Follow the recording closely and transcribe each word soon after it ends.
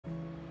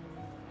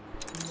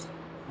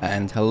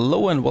And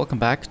hello and welcome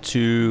back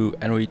to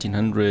Anno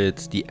 1800,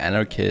 the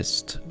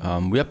Anarchist.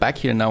 We are back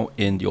here now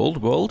in the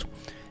old world,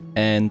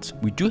 and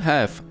we do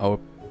have our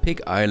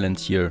pig island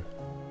here.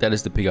 That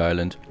is the pig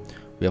island.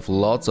 We have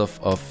lots of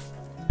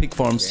pig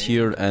farms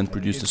here and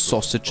produce the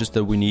sausages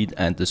that we need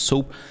and the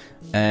soap.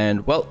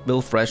 And well,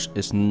 Will Fresh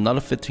is not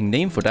a fitting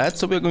name for that,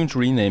 so we're going to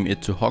rename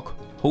it to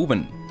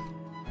Hoven.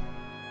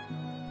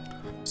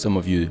 Some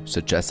of you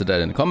suggested that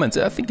in the comments.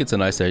 I think it's a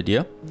nice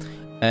idea.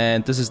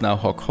 And this is now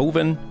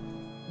Hoven.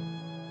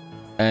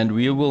 And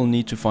we will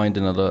need to find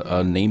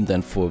another name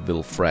then for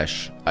Will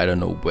Fresh. I don't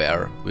know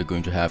where we're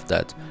going to have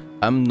that.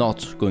 I'm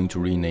not going to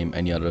rename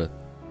any other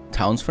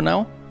towns for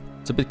now.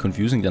 It's a bit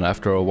confusing then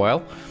after a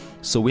while.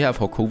 So we have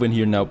Hoven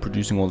here now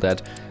producing all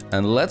that.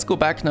 And let's go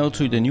back now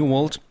to the new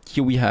world.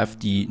 Here we have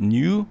the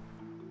new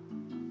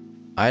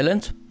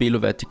island, Belo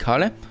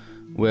Verticale,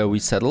 where we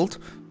settled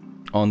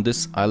on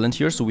this island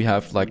here. So we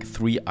have like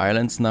 3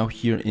 islands now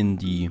here in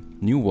the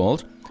new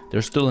world.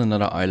 There's still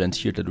another island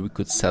here that we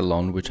could settle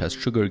on, which has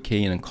sugar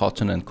cane and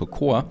cotton and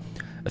cocoa.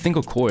 I think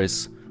cocoa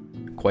is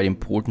quite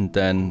important,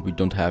 then we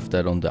don't have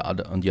that on the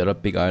other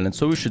big island,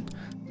 so we should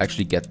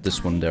actually get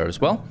this one there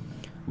as well.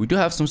 We do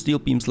have some steel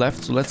beams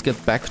left, so let's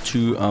get back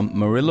to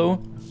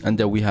Murillo, and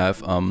there we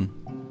have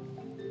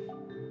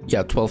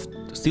 12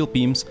 steel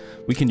beams.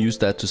 We can use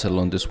that to settle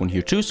on this one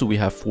here too, so we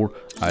have 4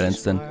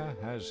 islands then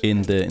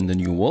in the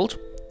new world.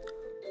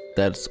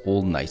 That's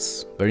all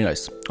nice. Very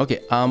nice. Okay,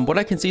 what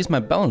I can see is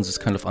my balance is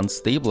kind of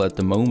unstable at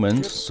the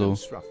moment. So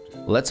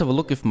let's have a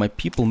look if my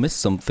people missed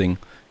something.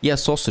 Yeah,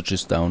 sausage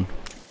is down.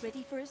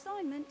 Ready for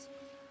assignment.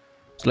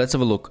 So let's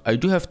have a look. I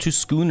do have 2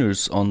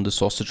 schooners on the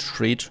sausage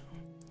trade.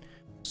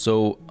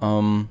 So,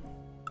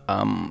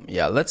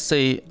 yeah, let's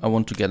say I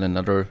want to get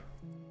another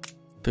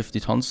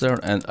 50 tons there.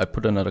 And I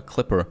put another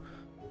clipper,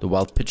 the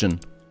wild pigeon,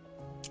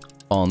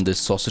 on this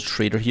sausage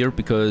trader here.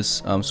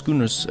 Because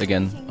schooners,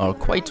 again, are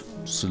quite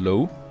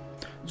slow.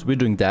 So we're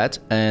doing that,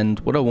 and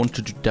what I want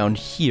to do down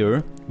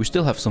here, we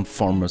still have some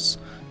farmers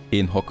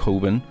in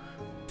Hoven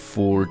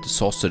for the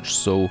sausage,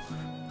 so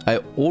I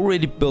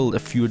already built a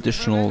few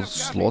additional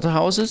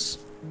slaughterhouses.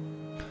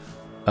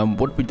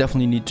 What we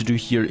definitely need to do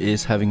here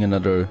is having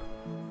another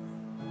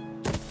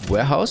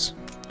warehouse,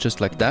 just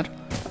like that,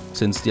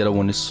 since the other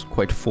one is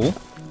quite full,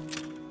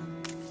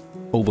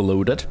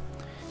 overloaded.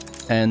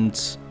 And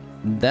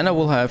then I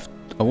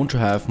want to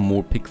have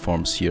more pig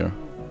farms here.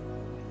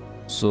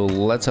 So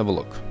let's have a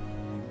look.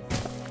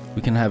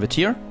 We can have it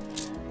here,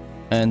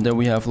 and then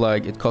we have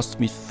like, it costs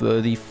me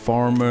 30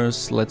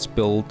 farmers. Let's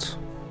build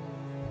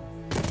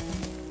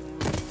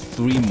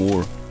 3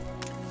 more.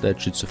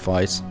 That should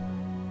suffice.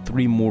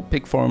 3 more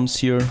pig farms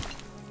here,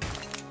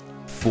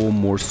 4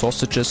 more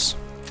sausages.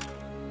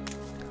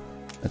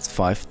 That's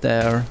 5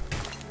 there,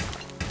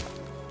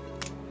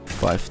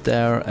 5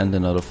 there, and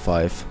another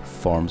 5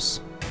 farms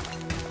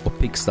or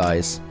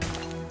pigsties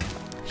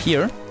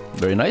here.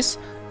 Very nice.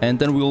 And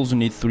then we also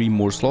need 3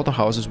 more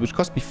slaughterhouses, which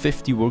cost me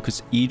 50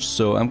 workers each.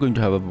 So I'm going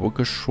to have a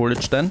worker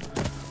shortage then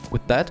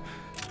with that,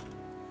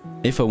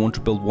 if I want to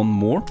build 1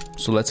 more.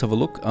 So let's have a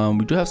look.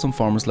 We do have some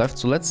farmers left,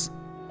 so let's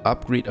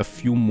upgrade a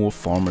few more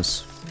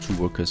farmers to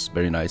workers.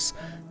 Very nice.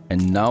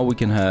 And now we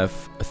can have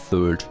a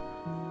 3rd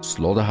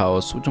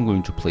slaughterhouse, which I'm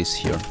going to place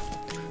here.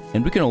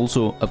 And we can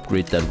also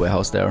upgrade that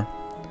warehouse there.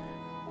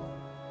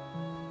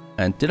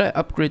 And did I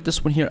upgrade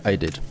this one here? I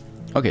did.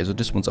 Okay, so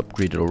this one's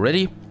upgraded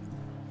already.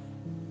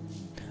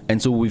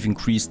 And so we've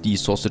increased the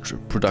sausage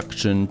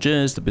production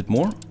just a bit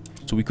more.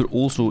 So we could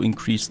also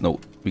increase,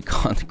 no, we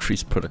can't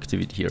increase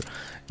productivity here.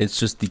 It's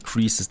just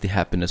decreases the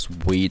happiness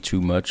way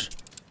too much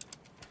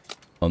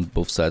on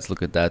both sides.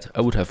 Look at that.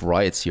 I would have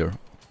riots here.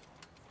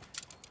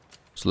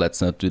 So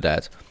let's not do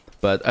that.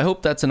 But I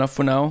hope that's enough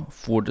for now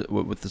for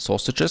with the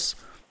sausages.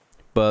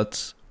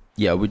 But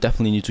yeah, we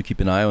definitely need to keep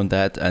an eye on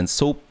that. And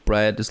soap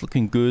bread is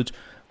looking good.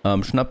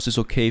 Schnapps is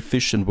okay,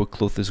 fish and work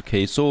cloth is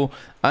okay, so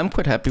I'm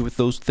quite happy with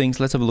those things.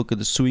 Let's have a look at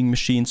the sewing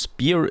machines.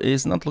 Beer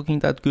is not looking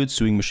that good.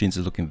 Sewing machines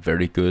is looking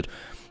very good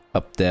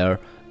up there,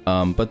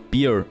 but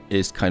beer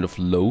is kind of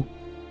low.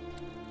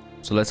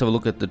 So let's have a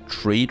look at the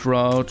trade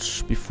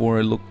route before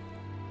I look.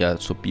 Yeah,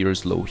 so beer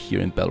is low here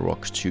in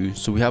Bellrock too.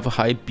 So we have a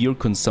high beer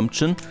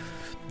consumption.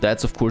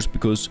 That's of course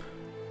because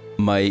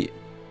my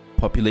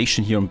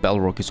population here in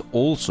Bellrock is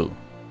also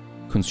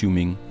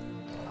consuming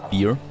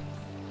beer.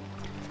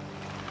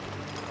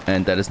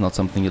 And that is not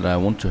something that I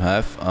want to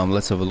have.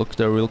 Let's have a look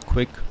there real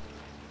quick.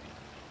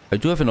 I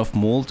do have enough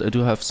malt. I do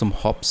have some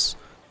hops.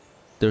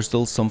 There's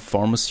still some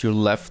farmers here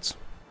left.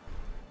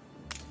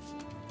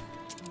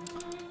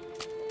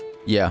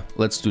 Yeah,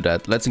 let's do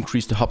that. Let's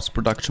increase the hops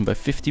production by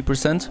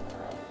 50%.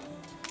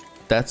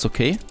 That's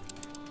okay.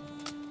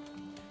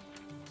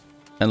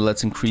 And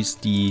let's increase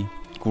the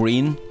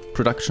grain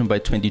production by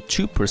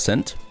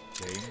 22%.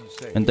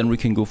 And then we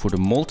can go for the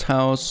malt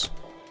house.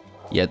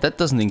 Yeah, that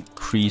doesn't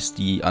increase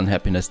the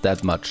unhappiness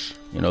that much,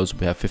 you know, so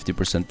we have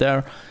 50%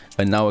 there,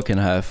 and now I can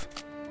have,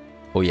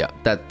 oh yeah,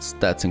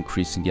 that's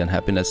increasing the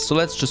unhappiness. So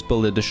let's just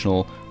build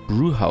additional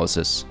brew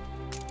houses.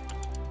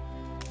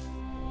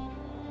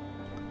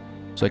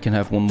 So I can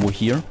have one more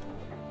here.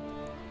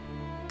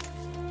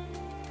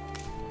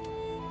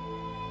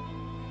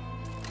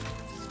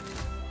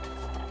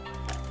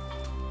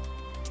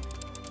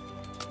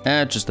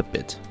 Just a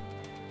bit.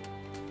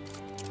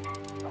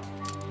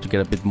 To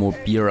get a bit more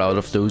beer out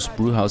of those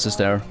brew houses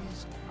there.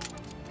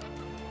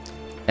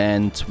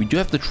 And we do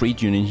have the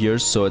trade union here,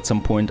 so at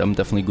some point I'm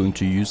definitely going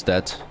to use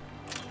that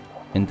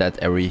in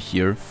that area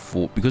here,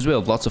 because we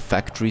have lots of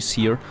factories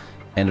here,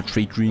 and a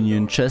trade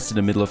union just in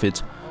the middle of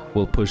it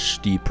will push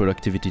the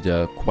productivity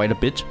there quite a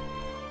bit.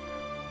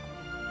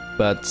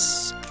 But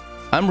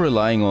I'm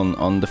relying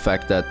on the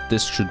fact that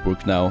this should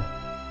work now.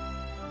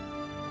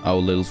 Our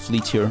little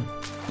fleet here,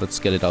 let's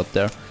get it out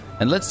there,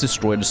 and let's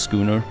destroy the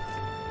schooner.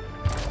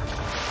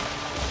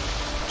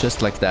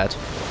 Just like that.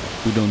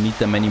 We don't need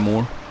them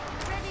anymore.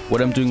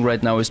 What I'm doing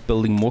right now is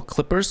building more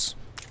clippers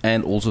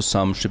and also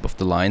some ship of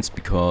the lines,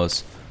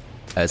 because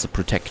as a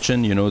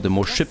protection, you know, the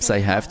more ships I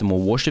have, the more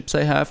warships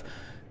I have,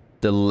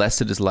 the less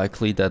it is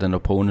likely that an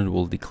opponent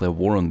will declare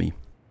war on me.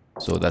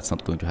 So that's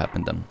not going to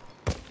happen then.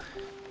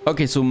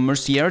 Okay, so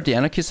Mercier, the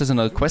Anarchist, has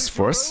another quest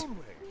for us.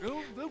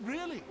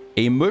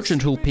 A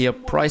merchant who will pay a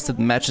price that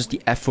matches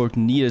the effort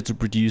needed to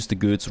produce the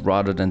goods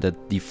rather than the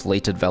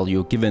deflated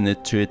value given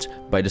to it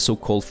by the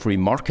so-called free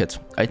market.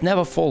 I'd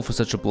never fall for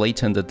such a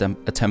blatant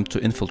attempt to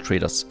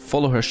infiltrate us.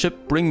 Follow her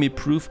ship, bring me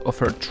proof of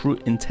her true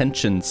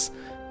intentions.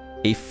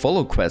 A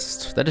follow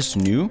quest, that is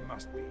new.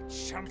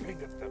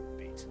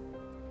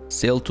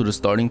 Sail to the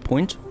starting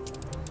point.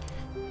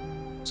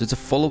 So it's a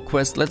follow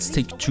quest. Let's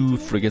take 2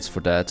 frigates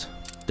for that.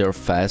 They're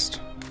fast,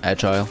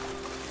 agile.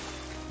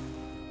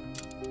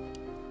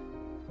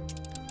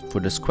 For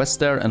this quest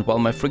there, and while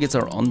my frigates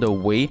are on their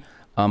way,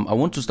 I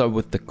want to start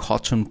with the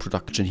cotton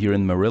production here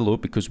in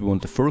Marillo, because we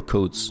want the fur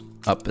coats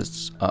up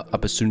as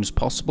soon as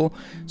possible.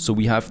 So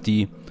we have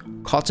the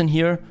cotton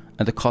here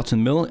and the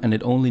cotton mill, and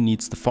it only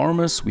needs the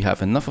farmers. We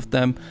have enough of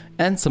them,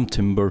 and some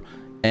timber,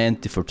 and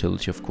the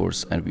fertility, of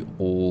course, and we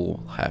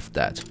all have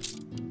that.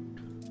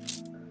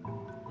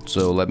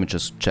 So let me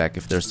just check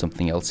if there's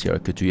something else here I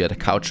could do. Yeah, the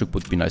caoutchouc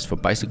would be nice for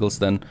bicycles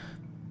then,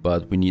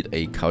 but we need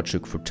a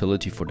caoutchouc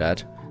fertility for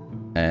that.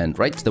 And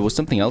right, there was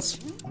something else.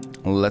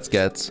 Let's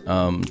get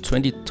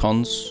 20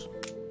 tons.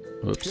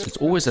 Oops, it's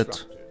always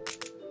at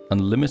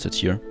unlimited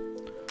here.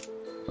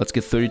 Let's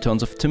get 30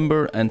 tons of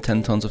timber and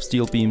 10 tons of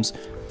steel beams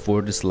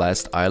for this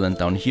last island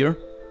down here.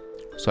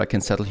 So I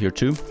can settle here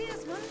too.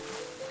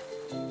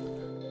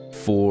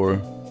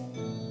 For,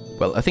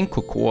 well, I think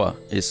cocoa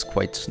is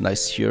quite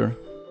nice here.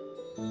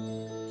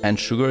 And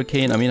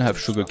sugarcane. I mean, I have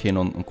sugarcane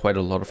on quite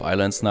a lot of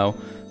islands now.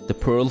 The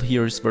pearl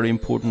here is very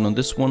important on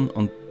this one,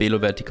 on Belo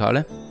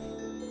Verticale.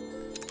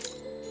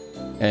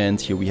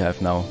 And here we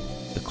have now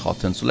the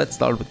cotton. So let's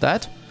start with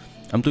that.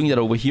 I'm doing that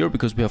over here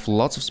because we have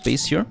lots of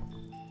space here.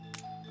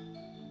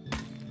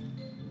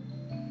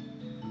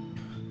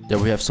 There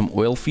we have some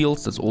oil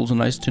fields. That's also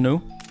nice to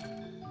know.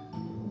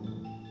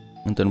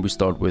 And then we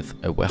start with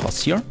a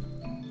warehouse here.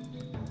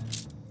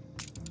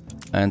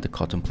 And the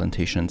cotton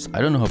plantations. I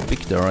don't know how big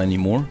they are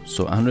anymore.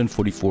 So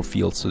 144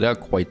 fields. So they are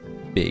quite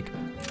big,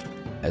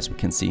 as we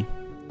can see.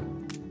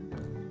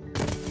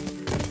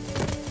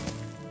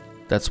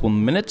 That's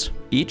 1 minute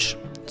each.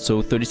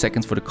 So 30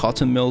 seconds for the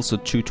cotton mill, so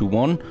 2 to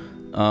 1.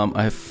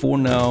 I have 4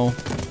 now.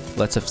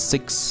 Let's have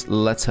 6.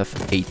 Let's have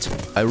 8.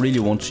 I really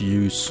want to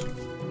use...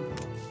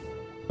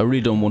 I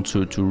really don't want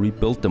to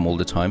rebuild them all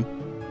the time.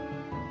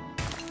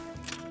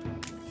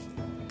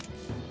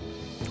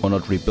 Or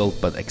not rebuild,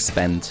 but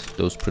expand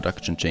those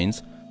production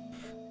chains.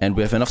 And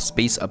we have enough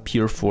space up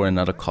here for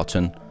another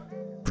cotton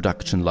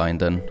production line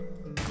then.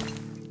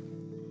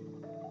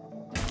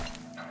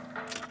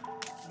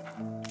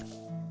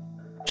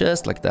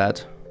 Just like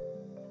that.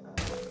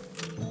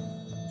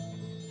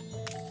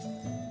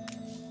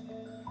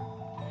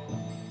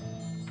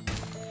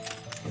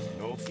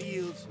 No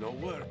fields, no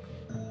work.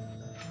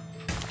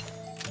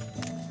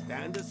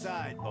 Stand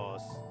aside,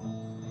 boss.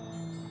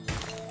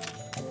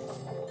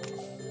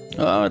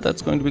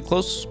 That's going to be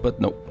close, but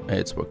no,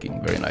 it's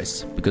working very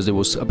nice. Because it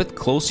was a bit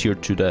close here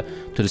to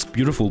this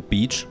beautiful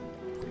beach.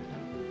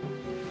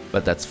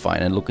 But that's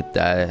fine, and look at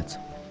that.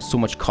 So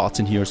much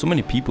cotton here, so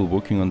many people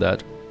working on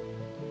that.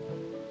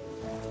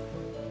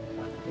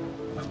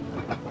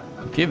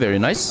 Okay, very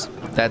nice.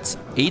 That's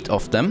 8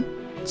 of them.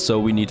 So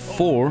we need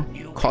 4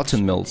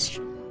 cotton mills.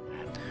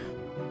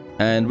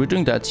 And we're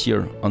doing that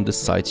here on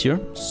this side here.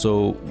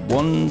 So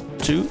 1,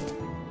 2,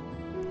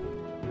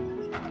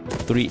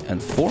 3,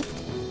 and 4.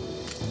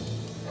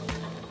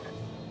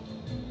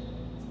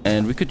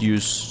 And we could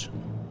use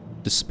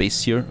the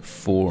space here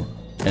for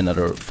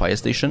another fire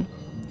station.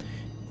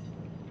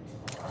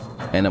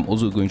 And I'm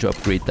also going to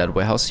upgrade that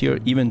warehouse here,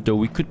 even though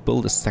we could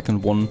build a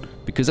second one,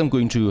 because I'm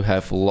going to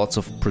have lots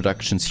of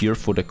productions here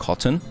for the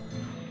cotton.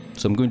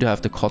 So I'm going to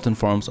have the cotton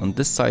farms on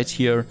this side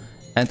here,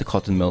 and the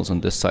cotton mills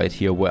on this side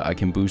here, where I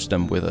can boost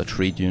them with a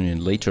trade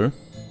union later.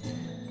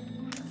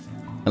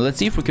 And let's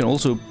see if we can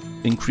also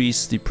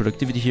increase the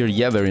productivity here.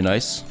 Yeah, very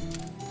nice.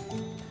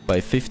 By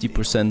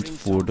 50%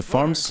 for the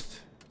farms,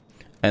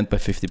 and by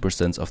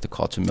 50% of the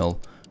cotton mill.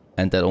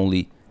 And that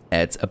only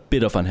adds a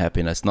bit of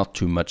unhappiness, not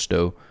too much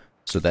though.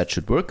 So that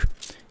should work.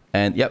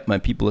 And yep, my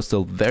people are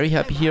still very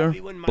happy here,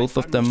 both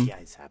of them.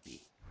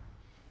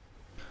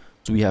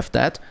 So we have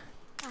that.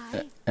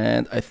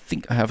 And I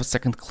think I have a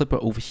second clipper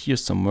over here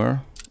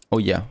somewhere. Oh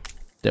yeah,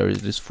 there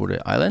it is for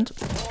the island.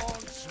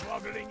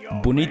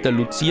 Bonita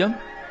Lucia.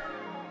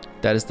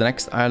 That is the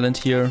next island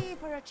here.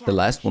 The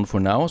last one for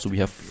now. So we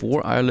have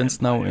 4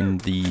 islands now in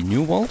the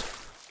New World.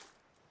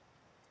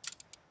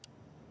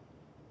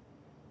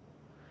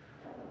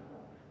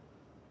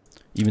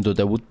 Even though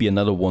there would be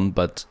another one,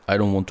 but I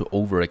don't want to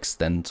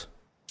overextend.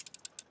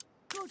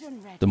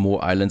 The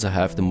more islands I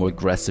have, the more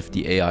aggressive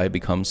the AI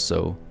becomes,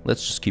 so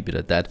let's just keep it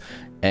at that.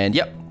 And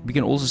yeah, we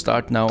can also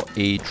start now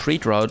a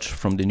trade route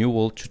from the New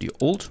World to the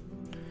Old.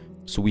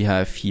 So we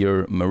have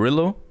here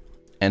Marillo,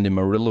 and in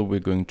Marillo we're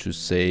going to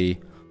say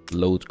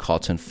load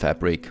cotton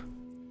fabric.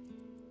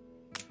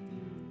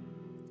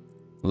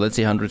 Let's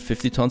say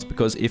 150 tons,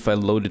 because if I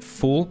load it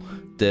full,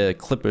 the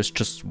clipper is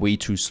just way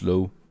too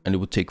slow and it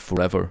would take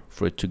forever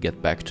for it to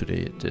get back to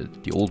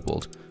the Old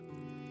World.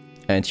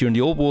 And here in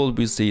the Old World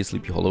we say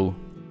Sleepy Hollow.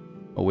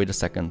 Oh, wait a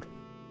second.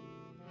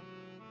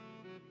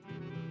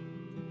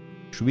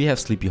 Should we have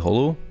Sleepy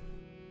Hollow?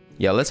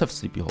 Yeah, let's have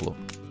Sleepy Hollow.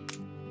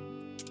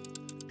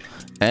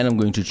 And I'm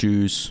going to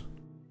choose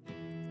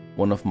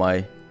one of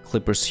my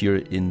clippers here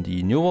in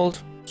the New World.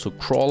 So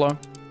Crawler.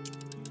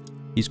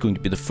 He's going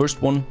to be the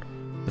first one,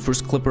 the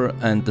first clipper,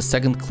 and the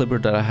second clipper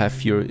that I have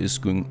here is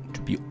going to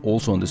be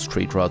also on this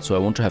trade route. So I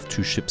want to have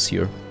 2 ships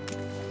here.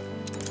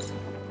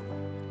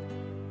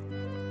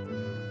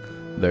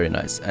 Very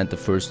nice. And the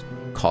first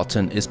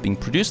cotton is being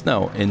produced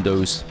now in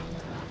those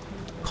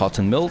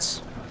cotton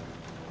mills.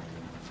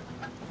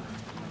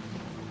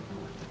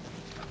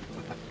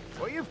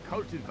 Well, you've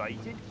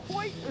cultivated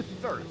quite a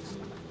thirst.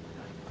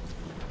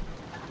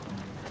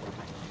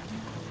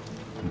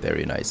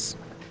 Very nice.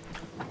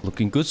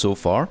 Looking good so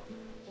far.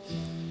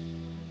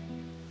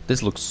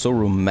 This looks so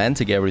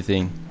romantic,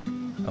 everything.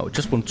 I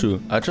just want to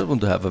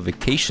have a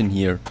vacation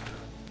here.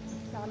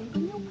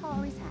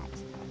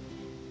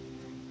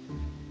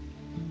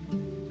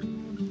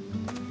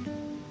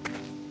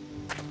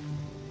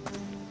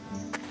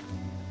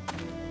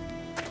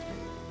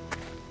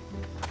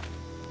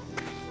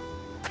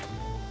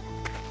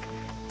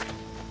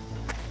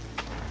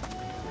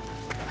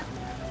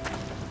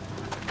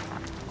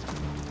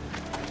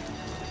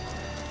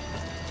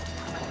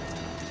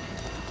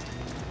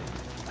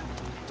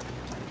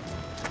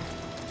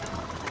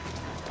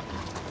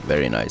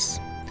 Very nice.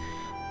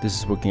 This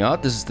is working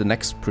out. This is the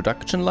next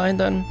production line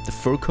then. The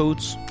fur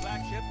coats.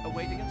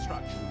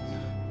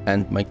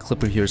 And my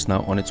clipper here is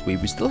now on its way.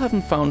 We still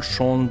haven't found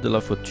Sean de la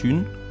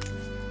Fortune.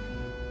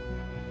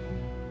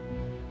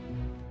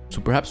 So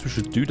perhaps we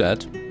should do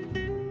that.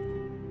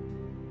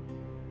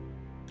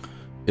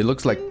 It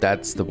looks like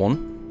that's the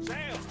one.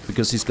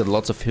 Because he's got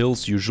lots of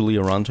hills usually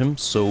around him.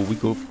 So we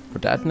go for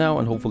that now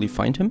and hopefully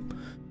find him.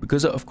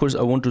 Because of course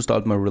I want to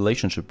start my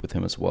relationship with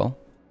him as well.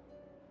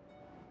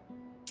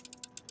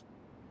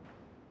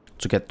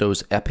 To get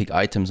those epic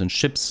items and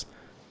ships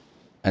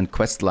and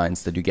quest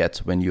lines that you get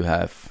when you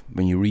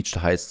reach the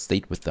highest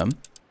state with them.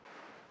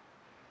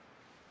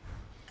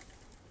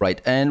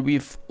 Right, and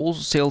we've also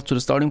sailed to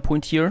the starting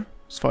point here,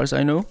 as far as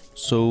I know.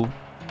 So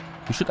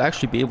we should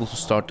actually be able to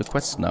start the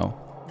quest now.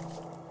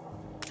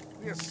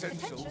 The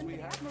essentials we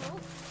have.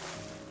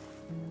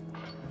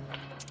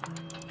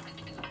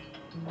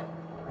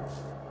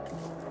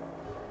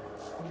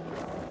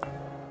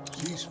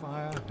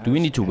 Do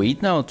we need to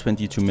wait now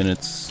 22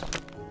 minutes?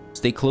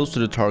 Stay close to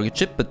the target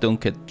ship, but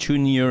don't get too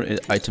near.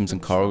 Items and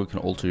cargo can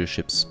alter your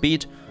ship's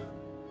speed.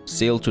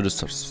 Sail to the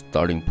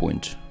starting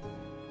point.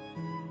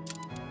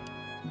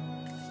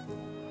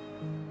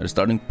 The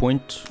starting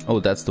point... Oh,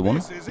 that's the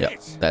one? Yeah,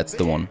 that's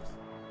the one.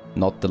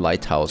 Not the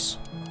lighthouse.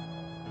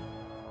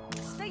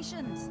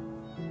 Stations.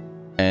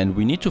 And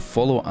we need to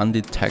follow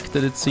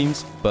undetected, it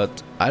seems.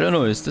 But I don't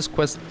know, is this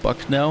quest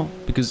bugged now?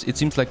 Because it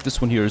seems like this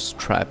one here is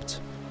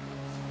trapped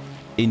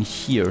in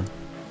here.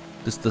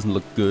 This doesn't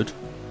look good.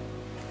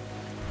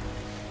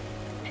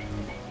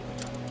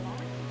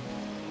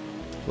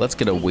 Let's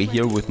get away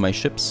here with my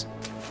ships.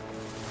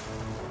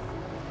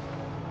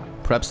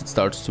 Perhaps it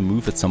starts to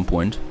move at some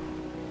point.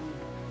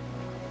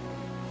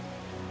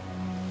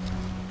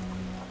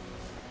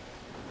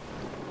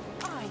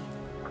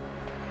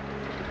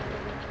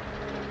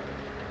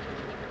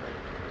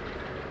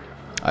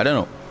 I don't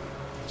know.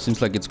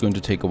 Seems like it's going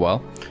to take a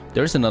while.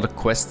 There's another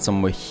quest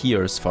somewhere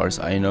here as far as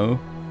I know.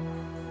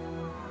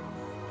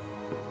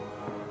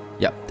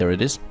 Yeah, there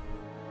it is.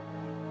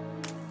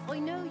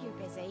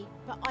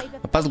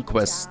 A puzzle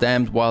quest.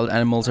 Damned wild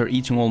animals are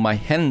eating all my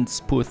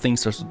hens. Poor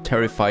things are so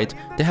terrified.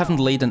 They haven't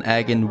laid an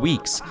egg in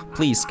weeks.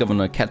 Please,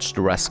 Governor, catch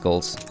the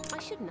rascals. I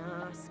shouldn't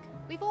ask.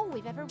 We've all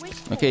we've ever wished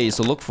for. Okay,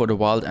 so look for the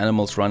wild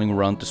animals running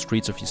around the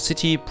streets of your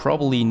city,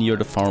 probably near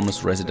the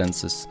farmers'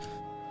 residences.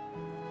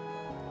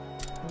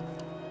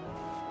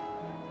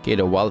 Okay,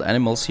 the wild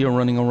animals here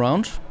running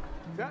around.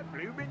 That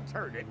blooming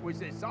turnip was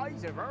the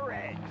size of her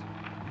head.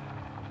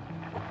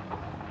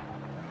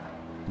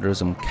 There's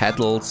some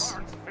cattles.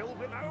 Barns filled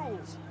with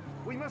owls.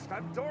 We must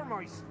have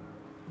dormice.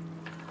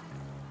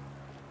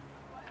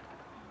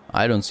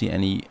 I don't see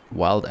any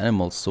wild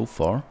animals so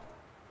far.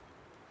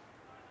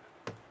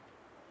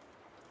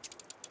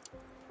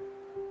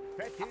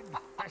 Fetid,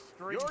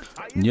 festering.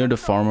 Near the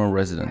farmer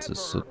residences,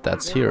 so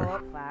that's here.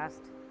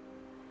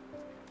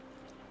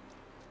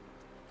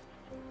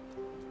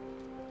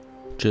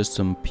 Just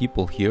some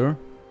people here.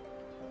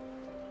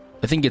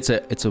 I think it's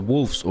a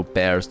wolves or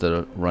bears that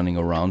are running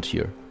around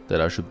here that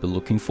I should be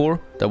looking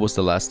for. That was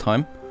the last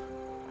time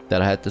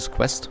that I had this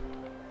quest.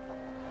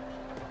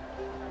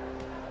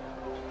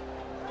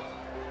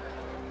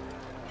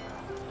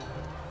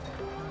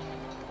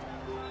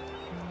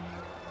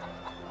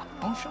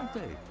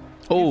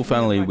 Oh,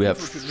 finally we have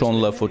Jean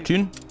La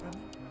Fortune.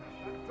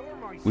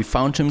 We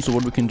found him, so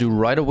what we can do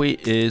right away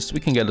is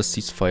we can get a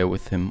ceasefire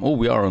with him. Oh,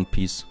 we are on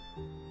peace.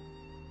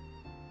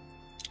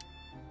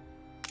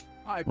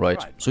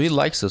 Right, so he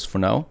likes us for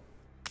now.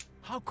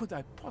 How could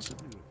I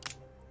possibly?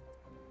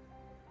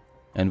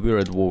 And we're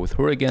at war with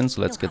her again,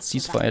 so let's get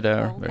ceasefire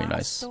there. Very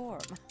nice.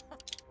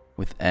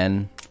 With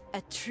Anne.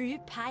 A true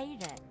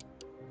pirate.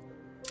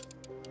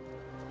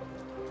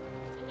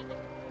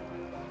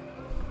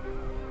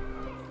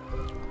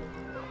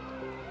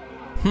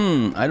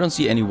 I don't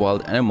see any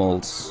wild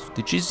animals.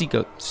 Did you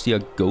see a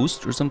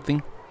ghost or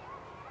something?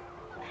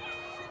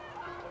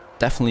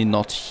 Definitely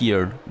not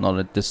here, not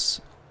at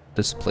this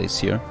place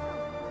here.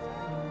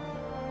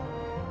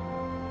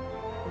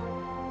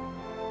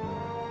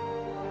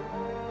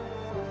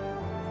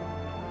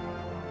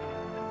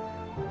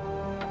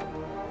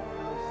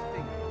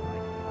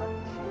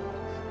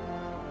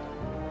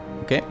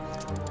 Okay.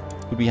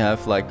 Do we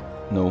have like...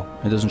 No,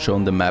 it doesn't show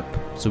on the map.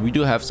 So we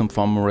do have some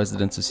farmer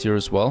residences here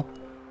as well.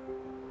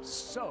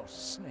 So,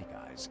 Snake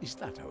Eyes, is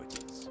that how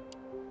it is?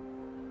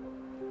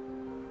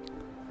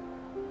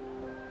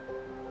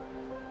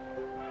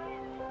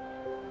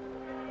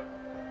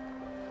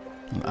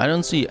 I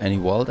don't see any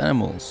wild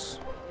animals.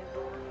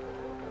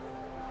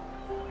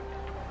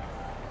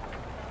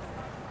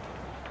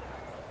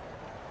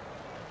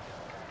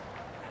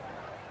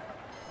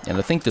 And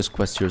I think this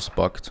quest here is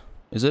bugged.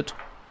 Is it?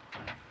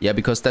 Yeah,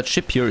 because that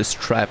ship here is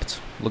trapped.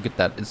 Look at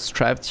that. It's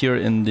trapped here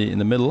in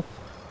the middle.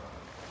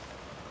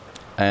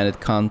 And it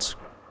can't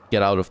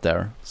get out of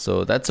there.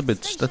 So that's a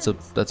bit that's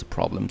a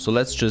problem. So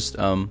let's just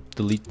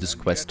delete this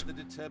quest.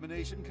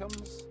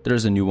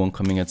 There's a new one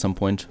coming at some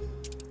point.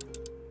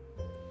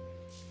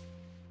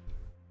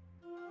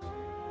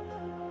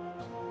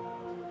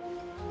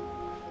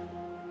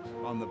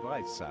 On the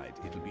bright side,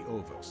 it'll be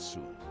over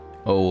soon.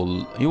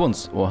 Oh, he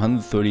wants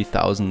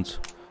 130,000.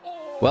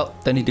 Well,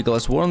 then he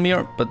declares war on me,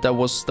 but that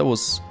was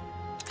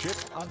Ship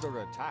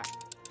under attack.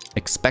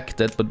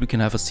 expected. But we can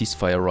have a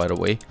ceasefire right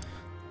away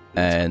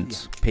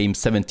and pay him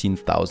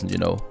 17,000. You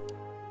know,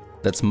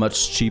 that's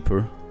much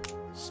cheaper.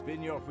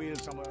 Spin your wheel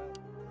somewhere.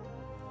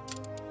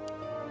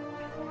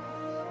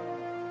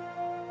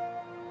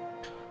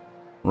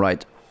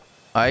 Right.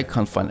 I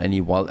can't find any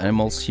wild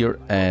animals here,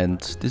 and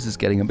this is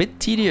getting a bit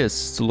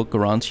tedious to look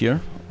around here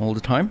all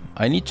the time.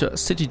 I need a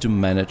city to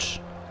manage.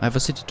 I have a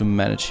city to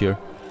manage here.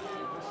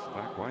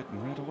 Black, white,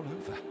 and red all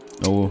over.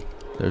 Oh,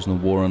 there's no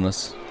war on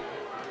us.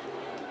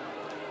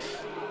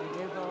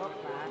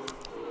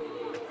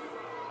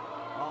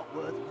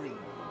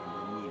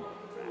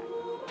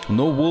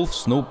 No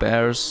wolves, no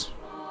bears,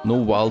 no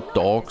wild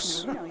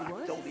dogs.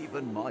 Don't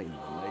even mind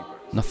the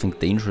neighbors. Nothing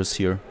dangerous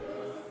here.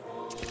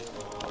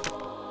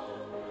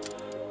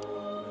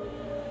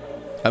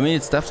 I mean,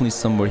 it's definitely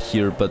somewhere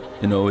here, but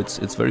you know,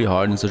 it's very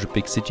hard in such a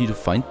big city to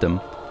find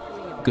them,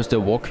 because they're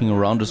walking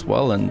around as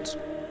well, and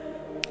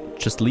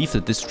just leave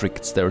the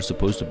districts they're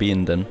supposed to be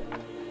in then.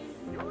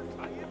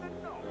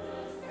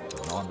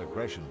 The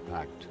non-aggression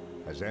pact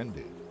has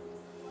ended.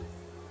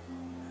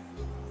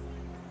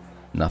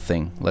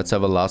 Nothing. Let's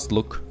have a last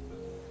look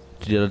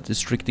to the other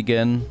district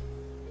again.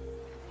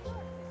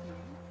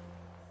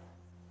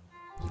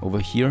 Over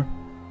here.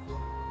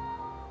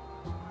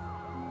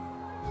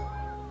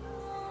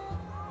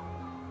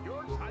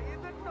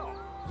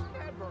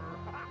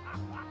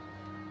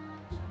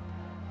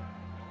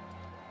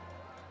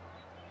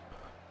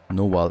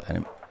 No wild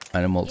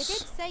animals. You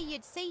did say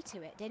you'd see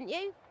to it, didn't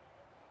you?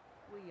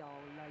 We all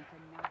like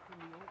a nap in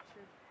the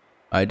orchard.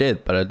 I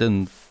did, but I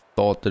didn't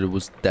thought that it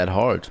was that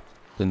hard.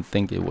 Didn't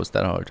think it was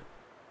that hard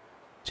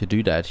to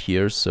do that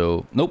here.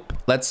 So nope.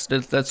 Let's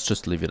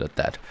just leave it at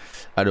that.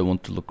 I don't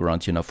want to look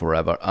around here now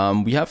forever.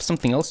 We have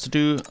something else to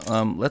do.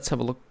 Let's have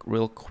a look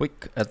real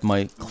quick at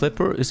my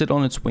clipper. Is it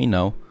on its way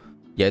now?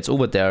 Yeah, it's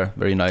over there.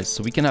 Very nice.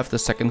 So we can have the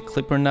second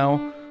clipper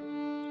now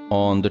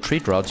on the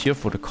trade route here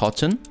for the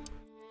cotton.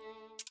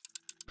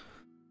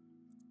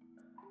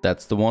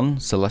 That's the one,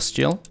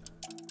 Celestial.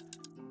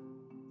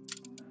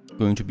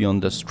 Going to be on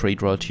the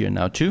straight route here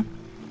now too.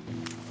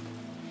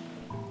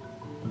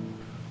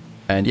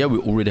 And yeah, we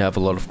already have a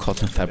lot of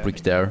cotton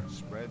fabric there.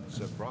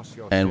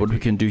 And what we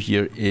can do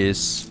here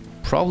is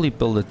probably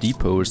build a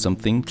depot or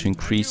something to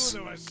increase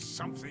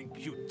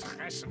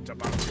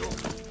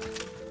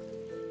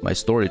my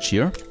storage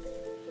here.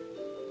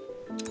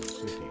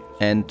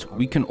 And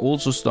we can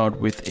also start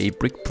with a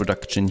brick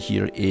production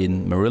here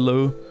in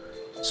Murillo.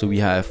 So we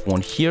have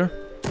one here,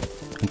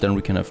 and then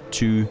we can have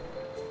 2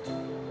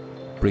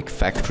 brick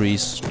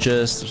factories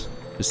just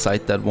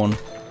beside that one.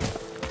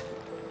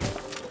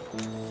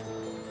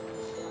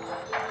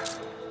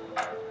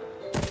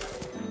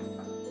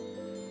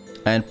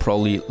 And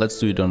probably let's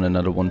do it on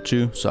another one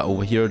too. So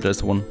over here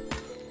there's one.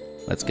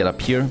 Let's get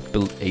up here,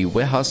 build a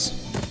warehouse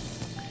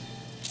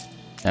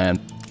and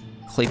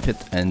clay pit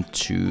and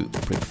 2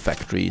 brick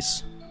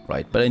factories.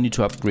 Right, but I need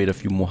to upgrade a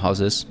few more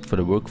houses for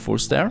the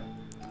workforce there.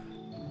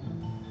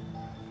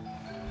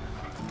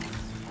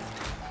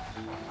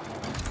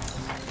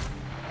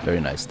 Very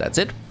nice, that's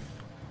it.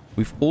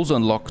 We've also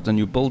unlocked a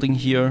new building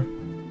here.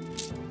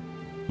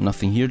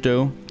 Nothing here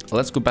though.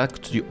 Let's go back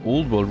to the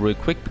old world real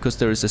quick because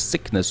there is a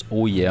sickness.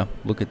 Oh yeah,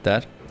 look at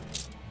that.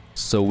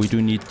 So we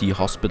do need the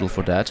hospital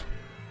for that.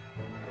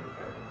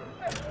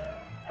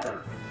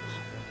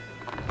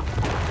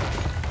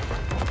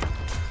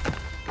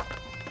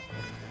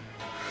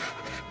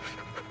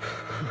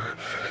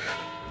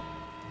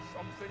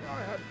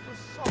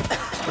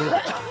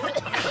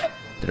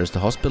 There's the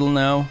hospital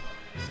now.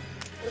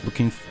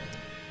 Looking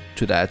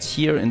to that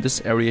here in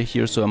this area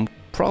here, so I'm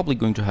probably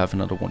going to have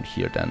another one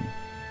here then.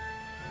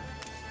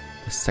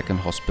 The second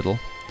hospital.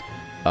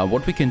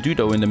 What we can do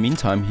though in the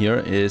meantime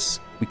here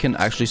is we can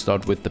actually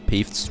start with the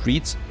paved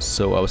streets,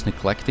 so I was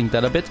neglecting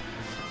that a bit.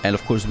 And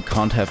of course we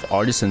can't have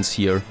artisans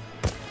here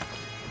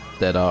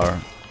that are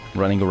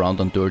running around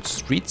on dirt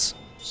streets.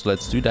 So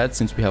let's do that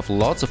since we have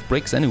lots of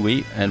bricks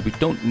anyway and we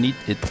don't need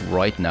it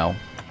right now.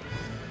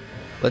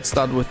 Let's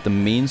start with the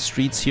main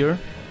streets here.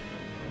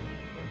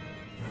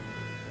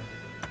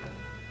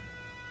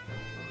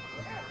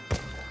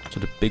 So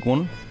the big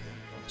one.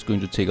 It's going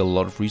to take a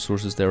lot of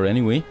resources there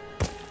anyway.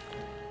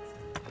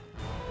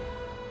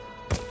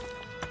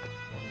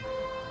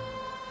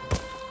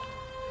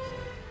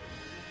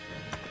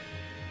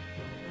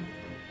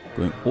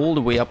 Going all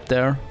the way up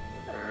there.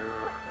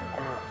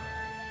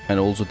 And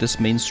also this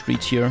main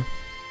street here.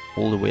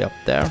 All the way up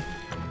there.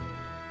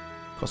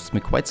 Costs me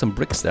quite some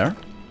bricks there.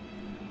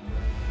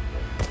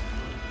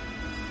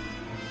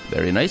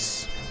 Very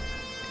nice.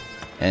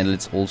 And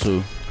let's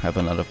also have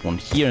another one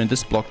here in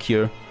this block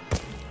here,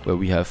 where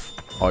we have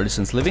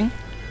artisans living.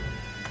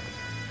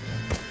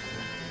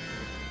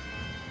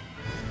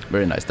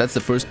 Very nice. That's the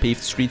first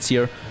paved streets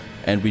here.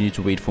 And we need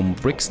to wait for more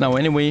bricks now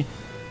anyway.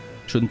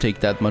 Shouldn't take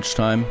that much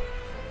time.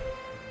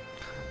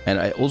 And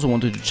I also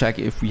wanted to check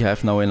if we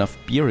have now enough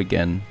beer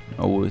again.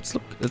 Oh, it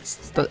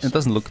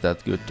doesn't look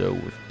that good though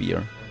with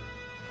beer.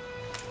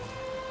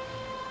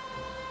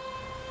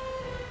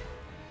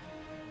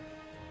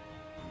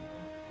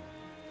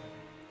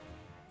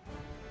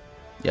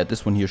 Yeah,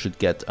 this one here should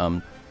get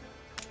the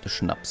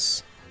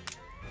schnapps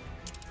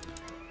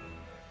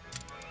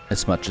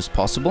as much as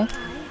possible.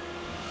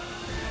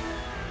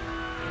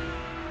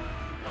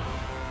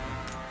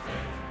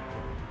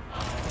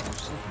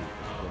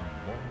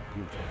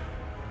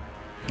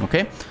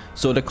 Okay,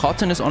 so the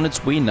cotton is on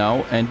its way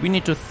now, and we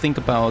need to think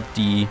about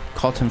the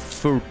cotton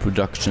fur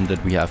production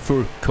that we have,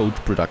 fur coat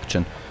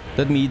production.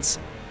 That means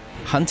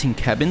hunting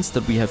cabins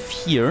that we have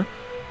here,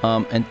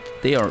 and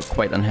they are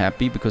quite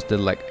unhappy because they're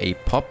like a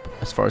pup,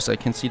 as far as I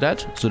can see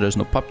that. So there's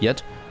no pup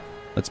yet.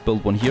 Let's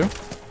build one here.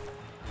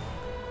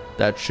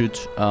 That should,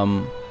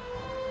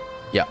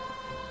 yeah,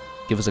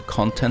 give us a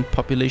content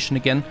population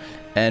again.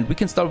 And we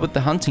can start with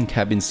the hunting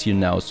cabins here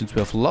now, since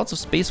we have lots of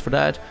space for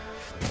that.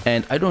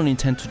 And I don't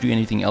intend to do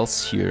anything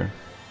else here.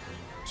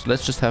 So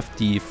let's just have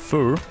the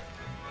fur.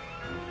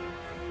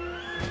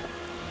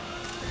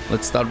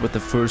 Let's start with the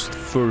first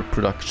fur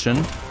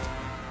production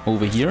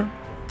over here.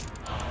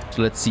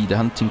 So let's see, the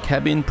hunting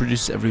cabin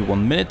produces every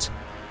 1 minute.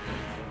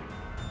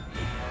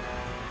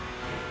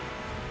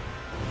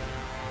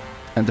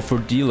 And the fur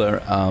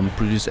dealer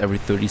produces every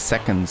 30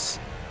 seconds.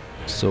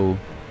 So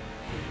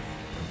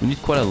we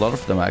need quite a lot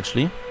of them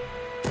actually.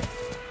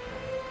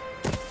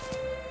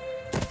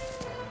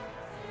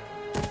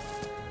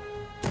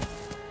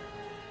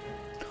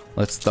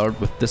 Let's start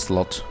with this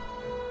lot.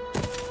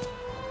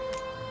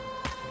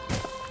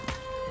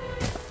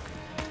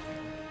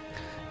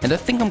 And I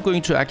think I'm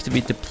going to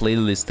activate the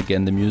playlist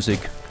again, the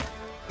music.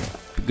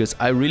 Because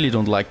I really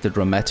don't like the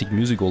dramatic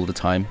music all the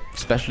time.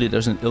 Especially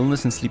there's an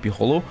illness in Sleepy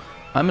Hollow.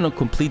 I'm in a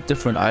complete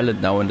different island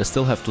now and I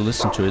still have to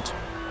listen to it.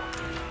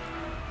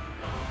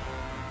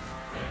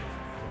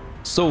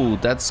 So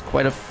that's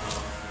quite a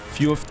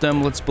few of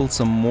them. Let's build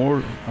some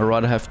more. I'd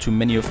rather have too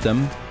many of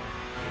them.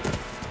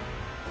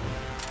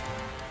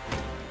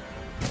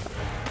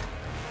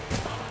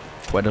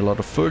 Quite a lot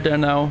of fur there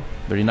now.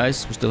 Very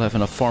nice. We still have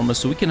enough farmers,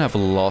 so we can have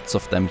lots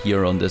of them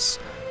here on this,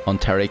 on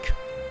Tarik,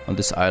 on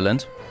this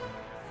island.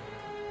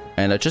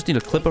 And I just need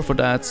a clipper for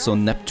that, so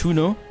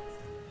Neptuno.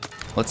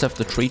 Let's have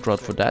the trade route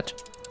for that.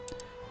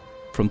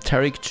 From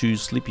Tarik to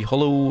Sleepy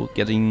Hollow,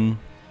 getting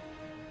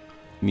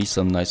me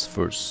some nice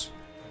furs.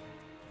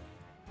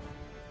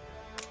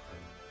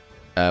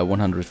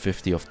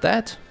 150 of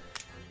that.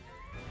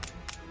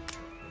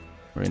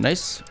 Very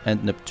nice. And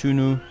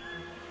Neptuno.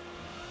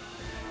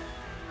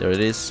 There it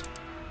is.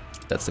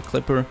 That's the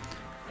clipper.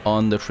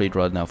 On the trade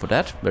route now for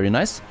that. Very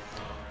nice.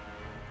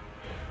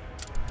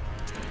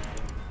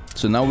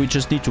 So now we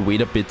just need to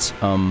wait a bit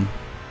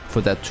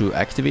for that to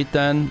activate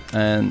then.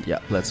 And yeah,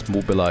 let's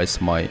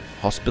mobilize my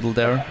hospital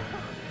there.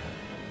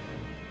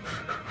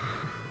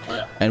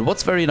 And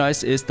what's very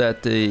nice is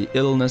that the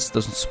illness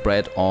doesn't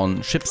spread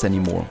on ships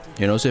anymore.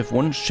 You know, so if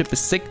one ship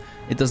is sick,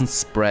 it doesn't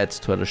spread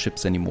to other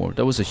ships anymore.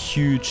 That was a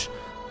huge,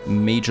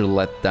 major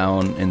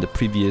letdown in the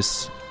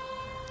previous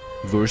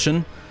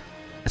version,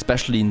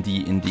 especially in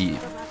the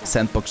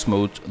sandbox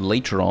mode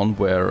later on,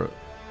 where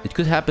it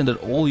could happen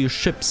that all your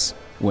ships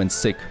went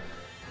sick.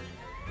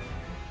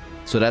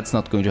 So that's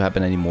not going to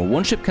happen anymore.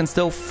 One ship can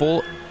still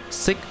fall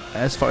sick,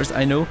 as far as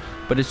I know,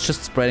 but it's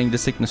just spreading the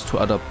sickness to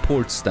other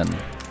ports then.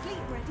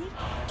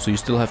 So you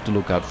still have to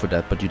look out for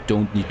that, but you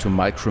don't need to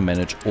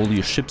micromanage all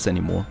your ships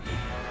anymore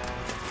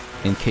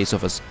in case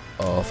of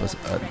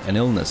an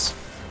illness.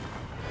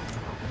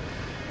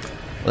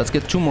 Let's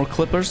get 2 more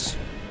clippers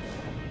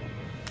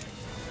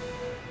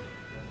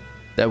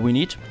that we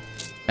need.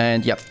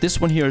 And yeah, this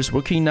one here is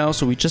working now,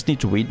 so we just need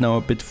to wait now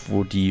a bit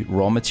for the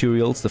raw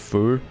materials, the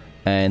fur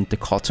and the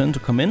cotton to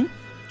come in,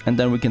 and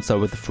then we can start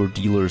with the fur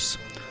dealers.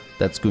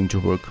 That's going to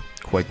work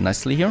quite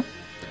nicely here.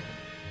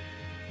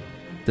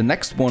 The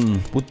next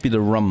one would be the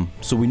rum,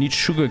 so we need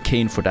sugar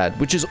cane for that,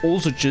 which is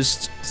also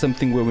just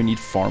something where we need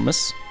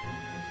farmers.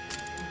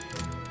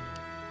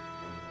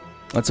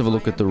 Let's have a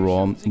look at the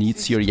raw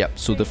needs here. Yeah,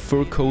 so the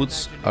fur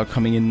coats are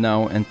coming in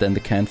now, and then the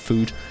canned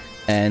food.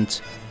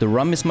 And the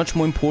rum is much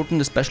more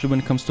important, especially when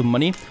it comes to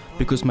money,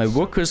 because my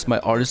workers, my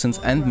artisans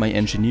and my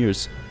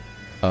engineers,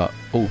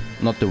 oh,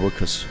 not the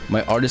workers,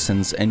 my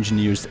artisans,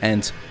 engineers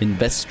and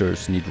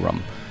investors need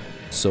rum.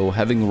 So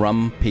having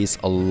rum pays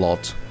a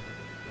lot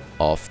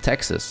of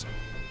taxes.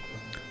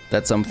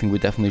 That's something we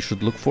definitely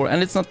should look for,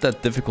 and it's not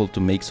that difficult to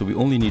make, so we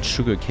only need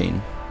sugar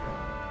cane.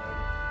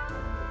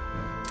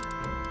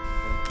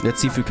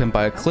 Let's see if we can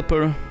buy a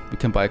clipper. We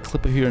can buy a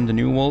clipper here in the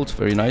New World.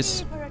 Very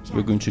nice.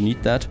 We're going to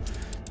need that.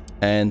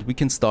 And we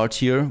can start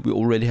here. We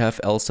already have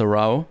El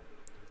Sarao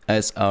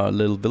as our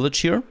little village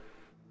here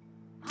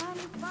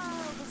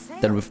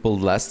that we've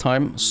built last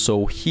time.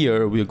 So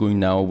here we are going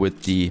now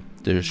with the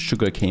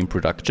sugarcane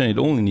production. It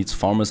only needs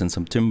farmers and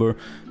some timber.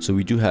 So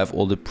we do have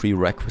all the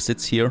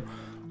prerequisites here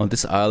on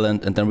this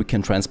island, and then we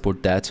can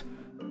transport that.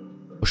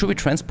 Or should we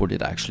transport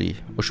it actually?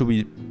 Or should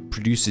we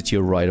produce it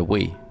here right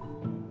away?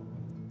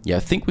 Yeah, I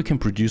think we can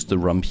produce the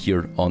rum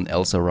here on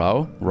El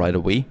Sarao right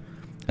away,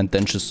 and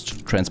then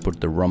just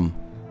transport the rum.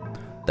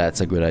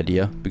 That's a good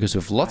idea, because we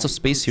have lots of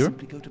space here.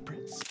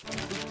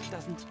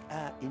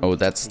 Oh,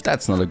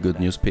 that's not a good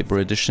newspaper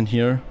edition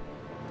here.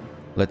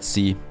 Let's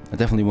see. I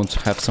definitely want to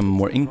have some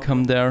more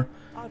income there.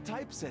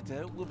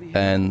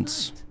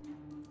 And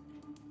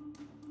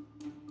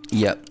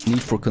yeah,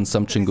 need for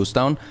consumption goes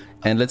down.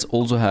 And let's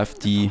also have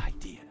the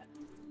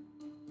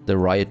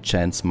riot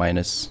chance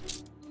minus.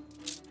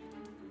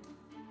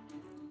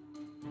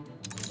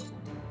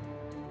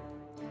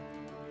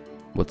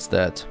 What's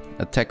that?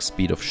 Attack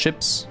speed of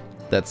ships.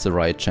 That's the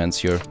riot chance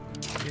here.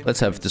 Let's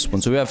have this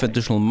one. So we have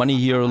additional money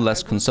here,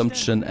 less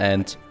consumption,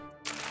 and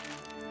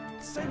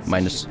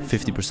minus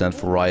 50%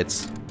 for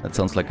riots. That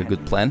sounds like a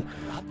good plan.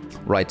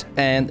 Right,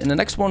 and in the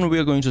next one we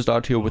are going to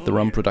start here with the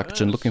rum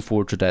production. Looking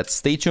forward to that.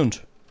 Stay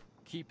tuned.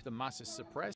 Keep the masses suppressed.